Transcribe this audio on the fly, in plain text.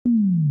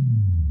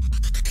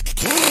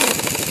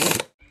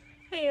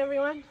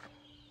everyone,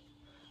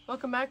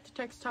 welcome back to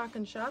Teck's Talk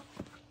and Shop.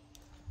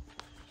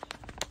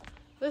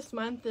 This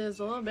month is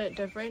a little bit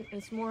different.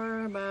 It's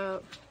more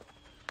about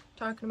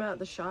talking about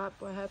the shop,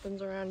 what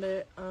happens around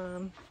it.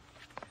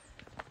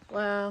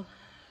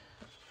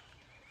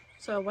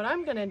 So what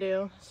I'm gonna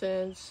do,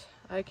 since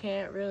I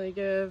can't really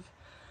give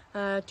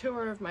a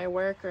tour of my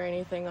work or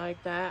anything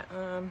like that,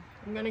 I'm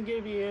gonna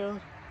give you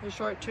a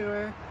short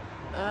tour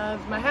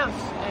of my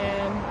house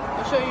and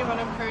I'll show you what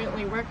I'm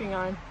currently working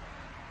on.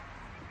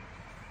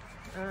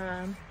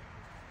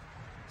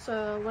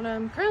 So what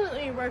I'm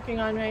currently working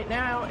on right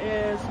now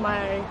is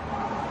my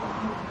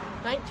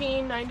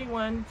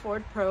 1991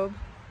 Ford Probe.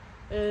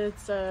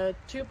 It's a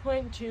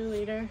 2.2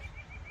 liter.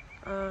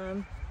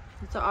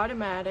 It's an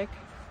automatic,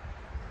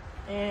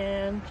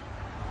 and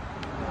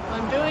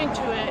what I'm doing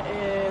to it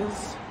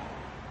is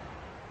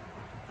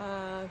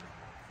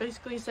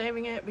basically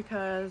saving it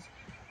because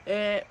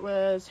it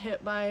was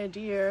hit by a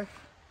deer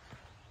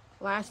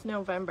last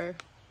November.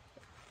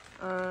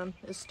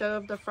 It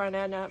stoved the front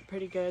end up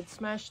pretty good,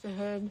 smashed the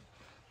hood,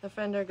 the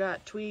fender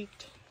got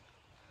tweaked,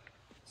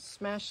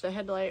 smashed the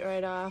headlight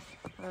right off,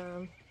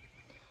 and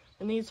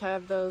these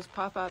have those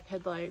pop-up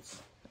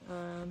headlights.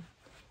 And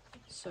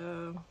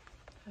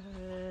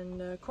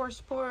the core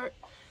support,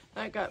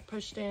 that got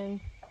pushed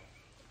in,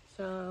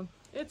 so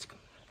it's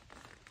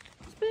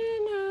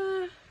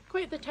been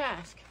quite the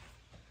task.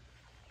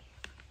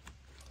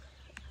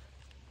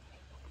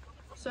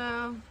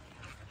 So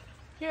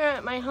here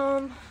at my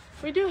home,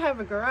 we do have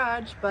a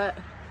garage, but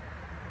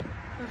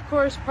of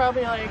course,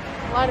 probably like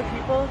a lot of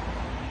people,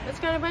 it's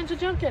got a bunch of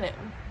junk in it.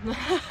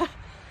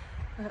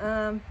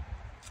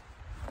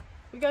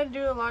 We got to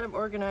do a lot of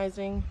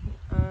organizing.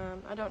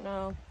 I don't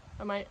know,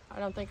 I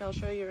don't think I'll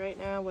show you right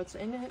now what's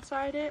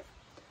inside it,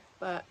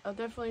 but I'll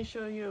definitely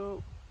show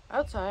you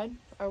outside.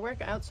 I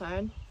work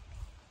outside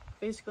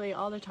basically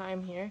all the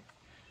time here,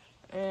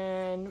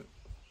 and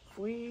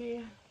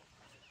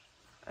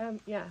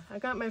I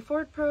got my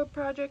Ford Probe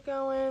project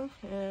going,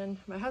 and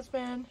my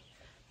husband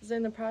is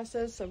in the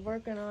process of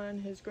working on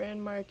his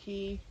Grand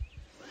Marquis.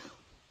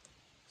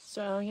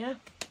 So yeah,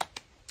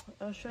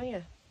 I'll show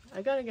you.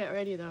 I gotta get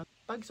ready though.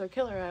 Bugs are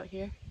killer out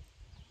here.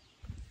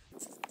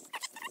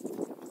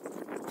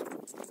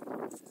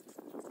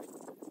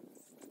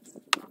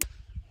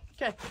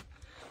 Okay,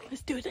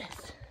 let's do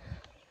this.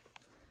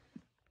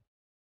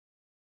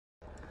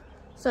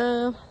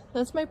 So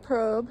that's my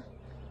Probe.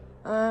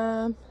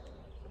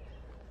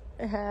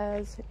 It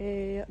has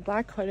a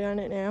black hood on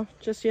it now.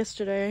 Just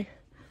yesterday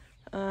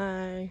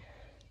I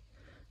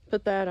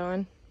put that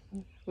on.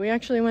 We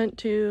actually went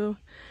to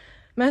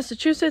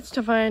Massachusetts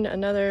to find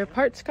another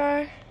parts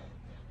car.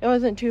 It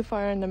wasn't too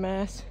far into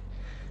Mass.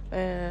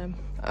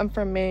 I'm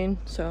from Maine,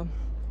 so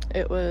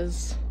it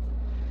was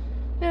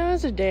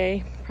a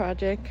day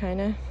project kind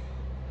of.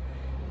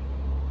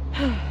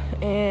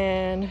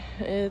 And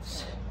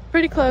it's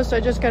pretty close.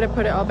 I just got to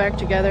put it all back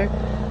together.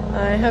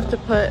 I have to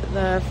put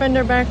the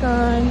fender back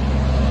on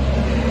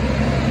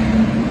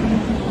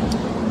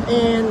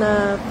and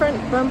the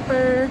front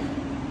bumper,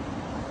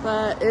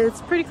 but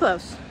it's pretty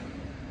close.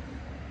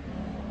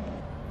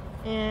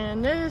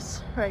 And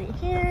this right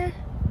here,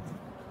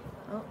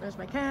 oh, there's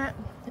my cat,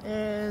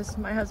 is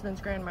my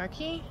husband's Grand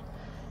Marquis.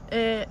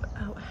 It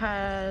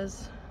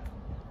has,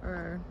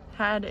 or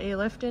had, a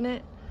lift in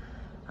it.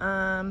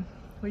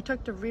 We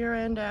took the rear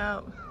end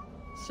out,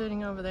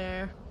 sitting over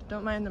there.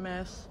 Don't mind the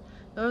mess.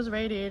 Those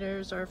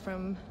radiators are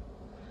from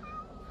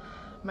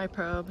my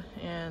Probe,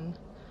 and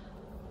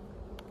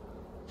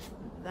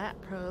that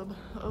Probe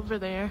over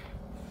there,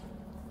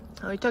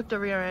 we took the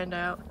rear end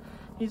out.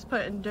 He's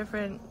putting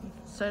different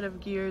set of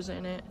gears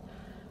in it,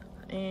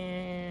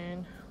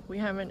 and we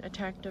haven't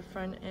attacked the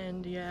front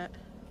end yet.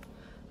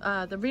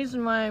 The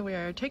reason why we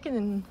are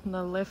taking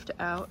the lift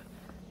out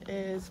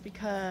is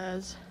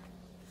because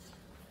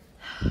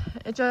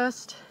it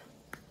just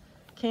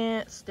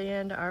can't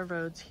stand our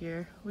roads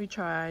here. We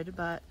tried,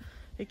 but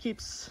it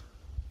keeps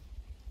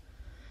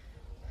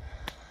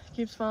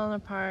falling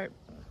apart.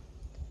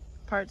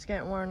 Parts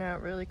get worn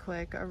out really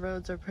quick. Our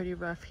roads are pretty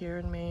rough here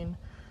in Maine,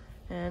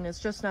 and it's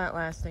just not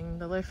lasting.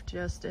 The lift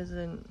just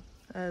isn't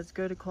as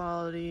good a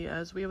quality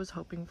as we was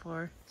hoping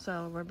for,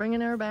 so we're bringing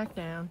her back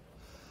down.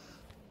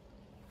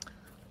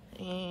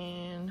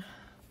 And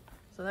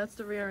so that's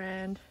the rear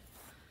end.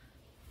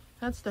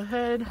 That's the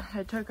hood.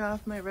 I took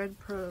off my red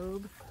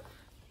Probe.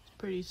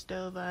 Pretty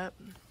stove up,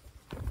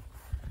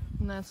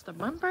 and that's the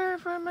bumper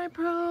for my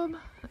Probe,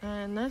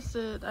 and that's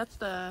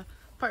the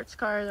parts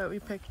car that we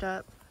picked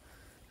up.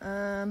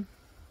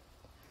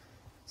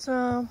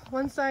 So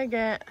once I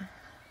get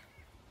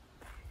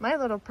my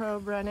little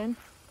Probe running,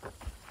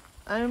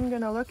 I'm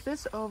gonna look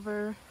this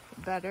over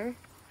better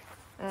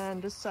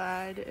and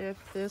decide if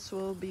this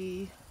will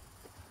be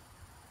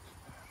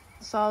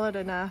solid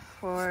enough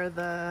for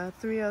the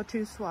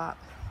 302 swap.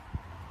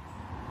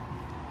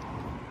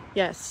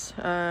 Yes,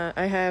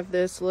 I have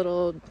this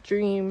little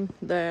dream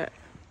that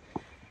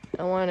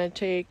I want to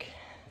take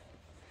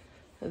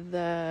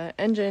the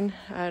engine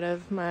out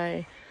of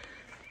my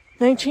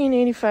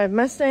 1985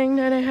 Mustang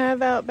that I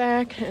have out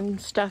back and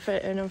stuff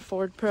it in a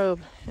Ford Probe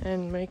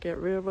and make it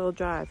rear-wheel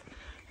drive.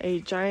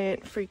 A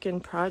giant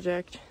freaking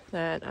project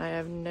that I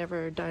have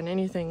never done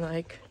anything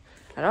like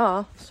at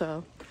all,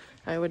 so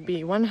I would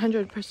be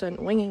 100%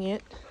 winging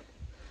it.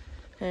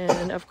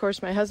 And of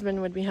course my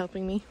husband would be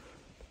helping me.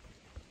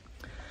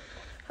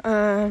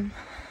 Going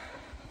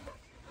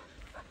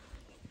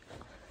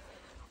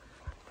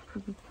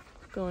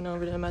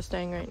over to the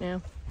Mustang right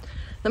now.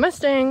 The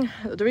Mustang,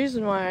 the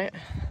reason why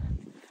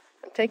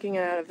I'm taking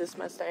it out of this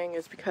Mustang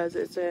is because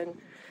it's in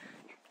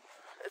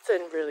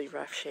really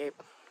rough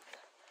shape.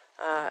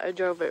 I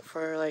drove it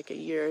for like a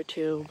year or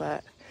two,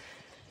 but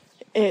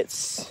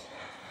there's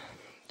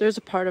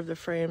a part of the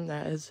frame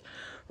that is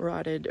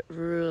rotted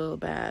real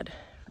bad,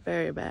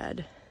 very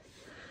bad.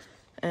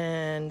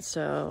 And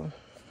so,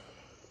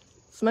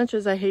 as much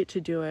as I hate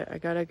to do it, I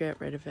gotta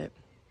get rid of it.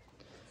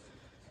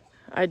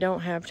 I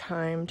don't have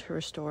time to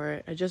restore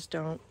it. I just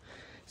don't,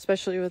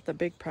 especially with a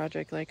big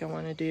project like I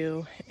want to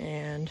do.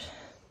 And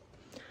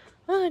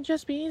well, it'd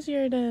just be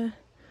easier to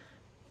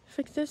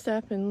fix this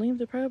up and leave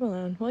the probe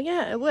alone. Well,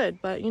 yeah, it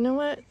would, but you know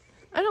what?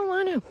 I don't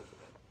want to.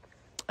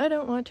 I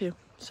don't want to.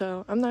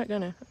 So I'm not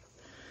gonna.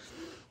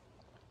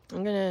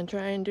 I'm gonna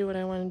try and do what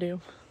I want to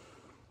do.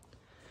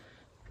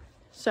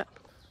 So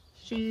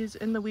she's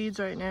in the weeds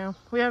right now.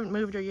 We haven't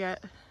moved her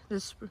yet.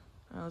 It's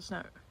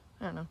not,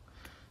 I don't know,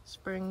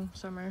 spring,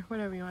 summer,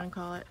 whatever you want to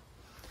call it.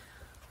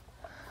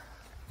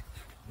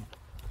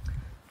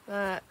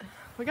 But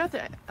we got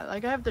I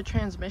have the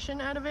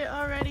transmission out of it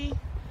already.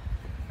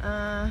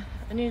 I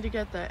need to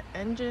get the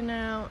engine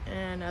out,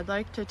 and I'd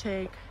like to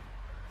take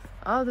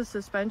all the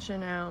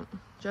suspension out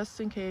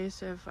just in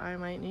case if I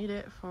might need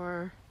it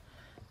for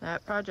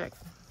that project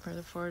for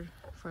the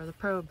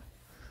probe.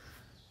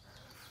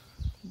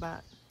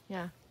 But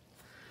yeah,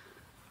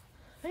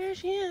 there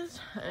she is.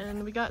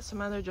 And we got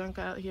some other junk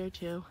out here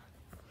too.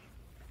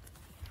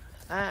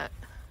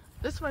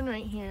 This one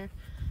right here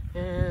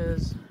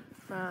is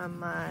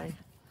from I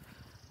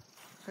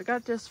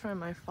got this from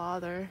my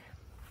father,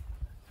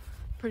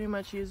 pretty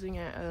much using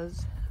it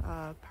as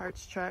a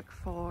parts truck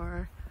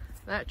for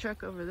that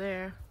truck over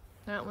there.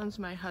 That one's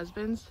my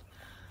husband's.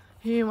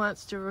 He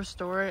wants to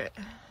restore it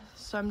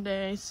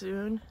someday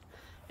soon.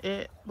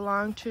 It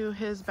belonged to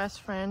his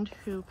best friend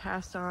who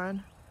passed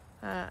on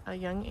at a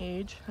young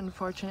age,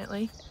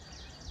 unfortunately.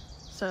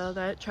 So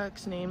that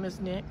truck's name is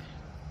Nick.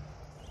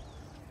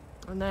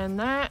 And then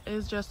that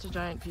is just a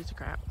giant piece of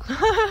crap.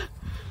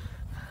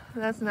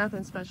 That's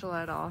nothing special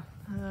at all.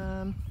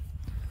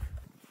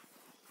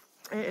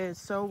 It is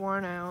so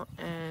worn out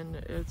and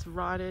it's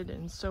rotted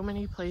in so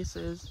many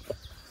places.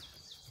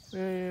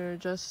 We're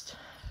just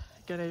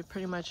gonna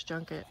pretty much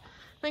junk it.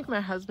 I think my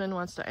husband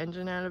wants the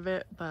engine out of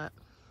it, but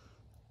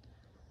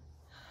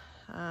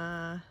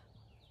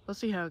we'll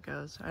see how it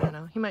goes. I don't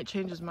know. He might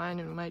change his mind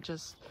and we might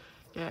just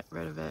get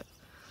rid of it.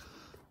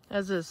 It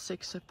has a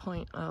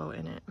 6.0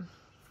 in it.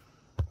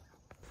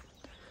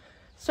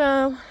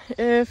 So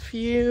if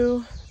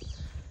you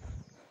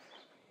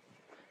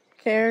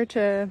care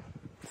to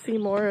see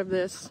more of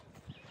this,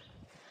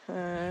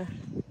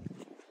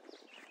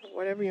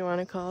 whatever you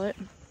want to call it,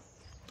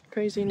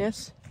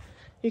 craziness,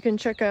 you can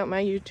check out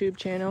my YouTube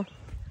channel.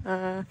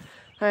 I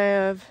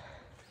have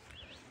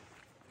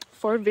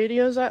 4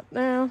 videos up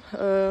now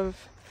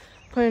of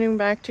putting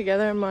back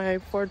together my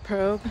Ford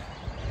Probe,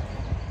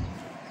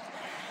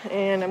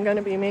 and I'm going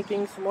to be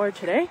making some more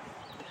today.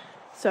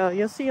 So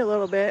you'll see a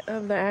little bit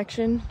of the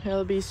action.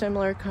 It'll be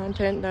similar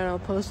content that I'll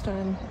post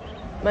on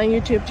my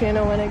YouTube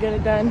channel when I get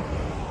it done.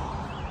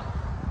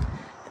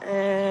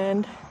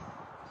 And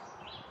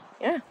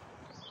yeah.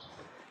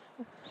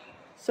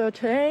 So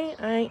today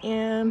I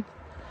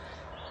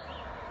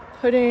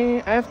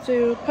have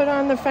to put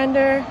on the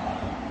fender,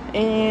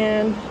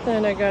 and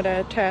then I gotta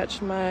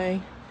attach my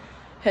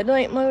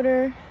headlight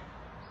motor.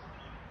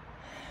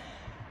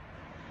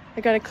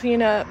 I gotta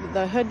clean up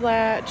the hood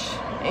latch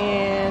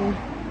and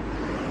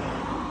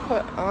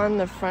put on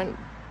the front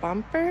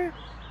bumper.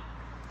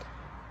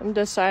 I'm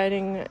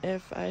deciding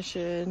if I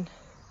should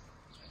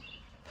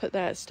put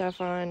that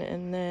stuff on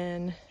and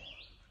then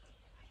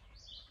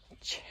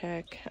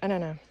check, I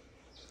don't know,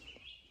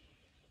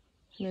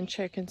 and then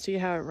check and see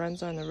how it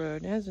runs on the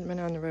road. It hasn't been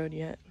on the road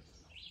yet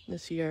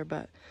this year,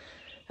 but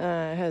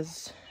I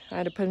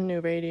had to put a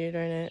new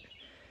radiator in it,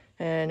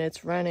 and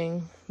it's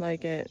running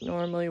like it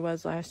normally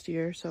was last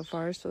year so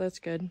far, so that's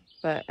good.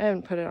 But I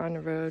haven't put it on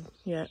the road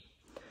yet,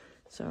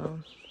 so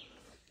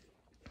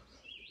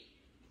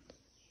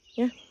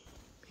yeah,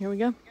 here we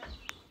go.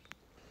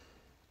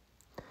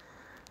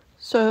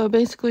 So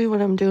basically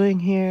what I'm doing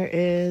here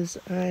is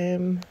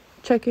I'm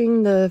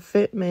checking the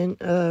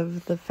fitment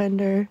of the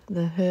fender,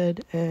 the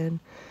hood, and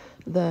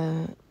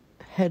the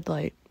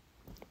headlight.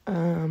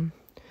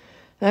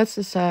 That's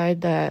the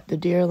side that the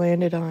deer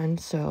landed on,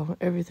 so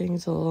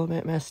everything's a little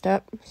bit messed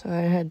up. So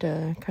I had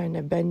to kind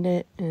of bend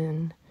it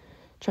and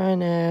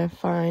trying to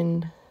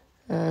find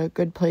a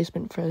good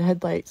placement for the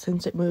headlight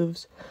since it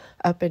moves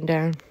up and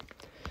down.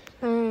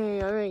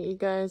 Hey, alright you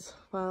guys.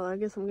 Well, I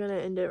guess I'm gonna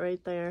end it right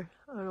there.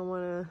 I don't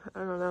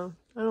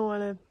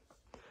wanna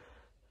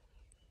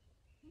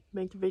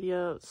make the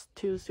video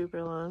too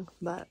super long,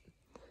 but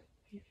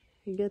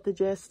you get the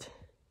gist.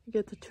 You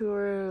get the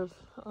tour of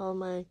all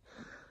my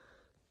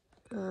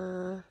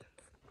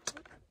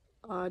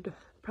odd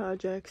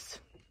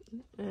projects.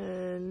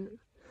 And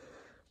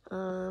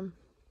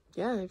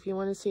yeah, if you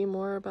want to see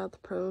more about the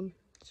probe,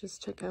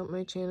 just check out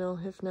my channel.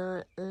 If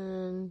not,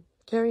 then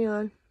carry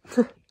on.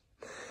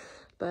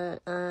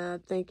 But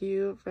thank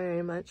you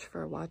very much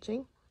for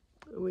watching.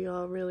 We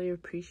all really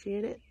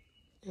appreciate it,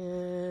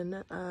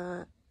 and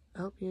I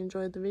hope you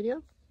enjoyed the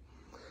video,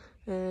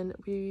 and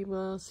we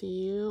will see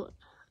you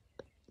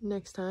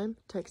next time.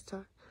 Teck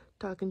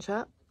Talk and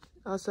Shop.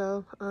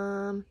 Also,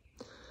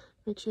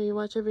 make sure you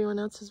watch everyone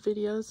else's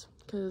videos,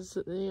 because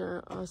they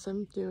are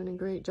awesome, doing a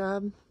great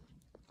job.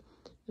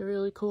 They're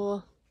really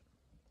cool.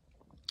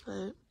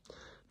 I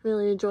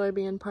really enjoy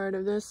being part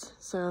of this,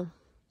 so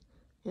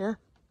yeah.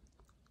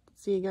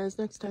 See you guys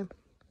next time.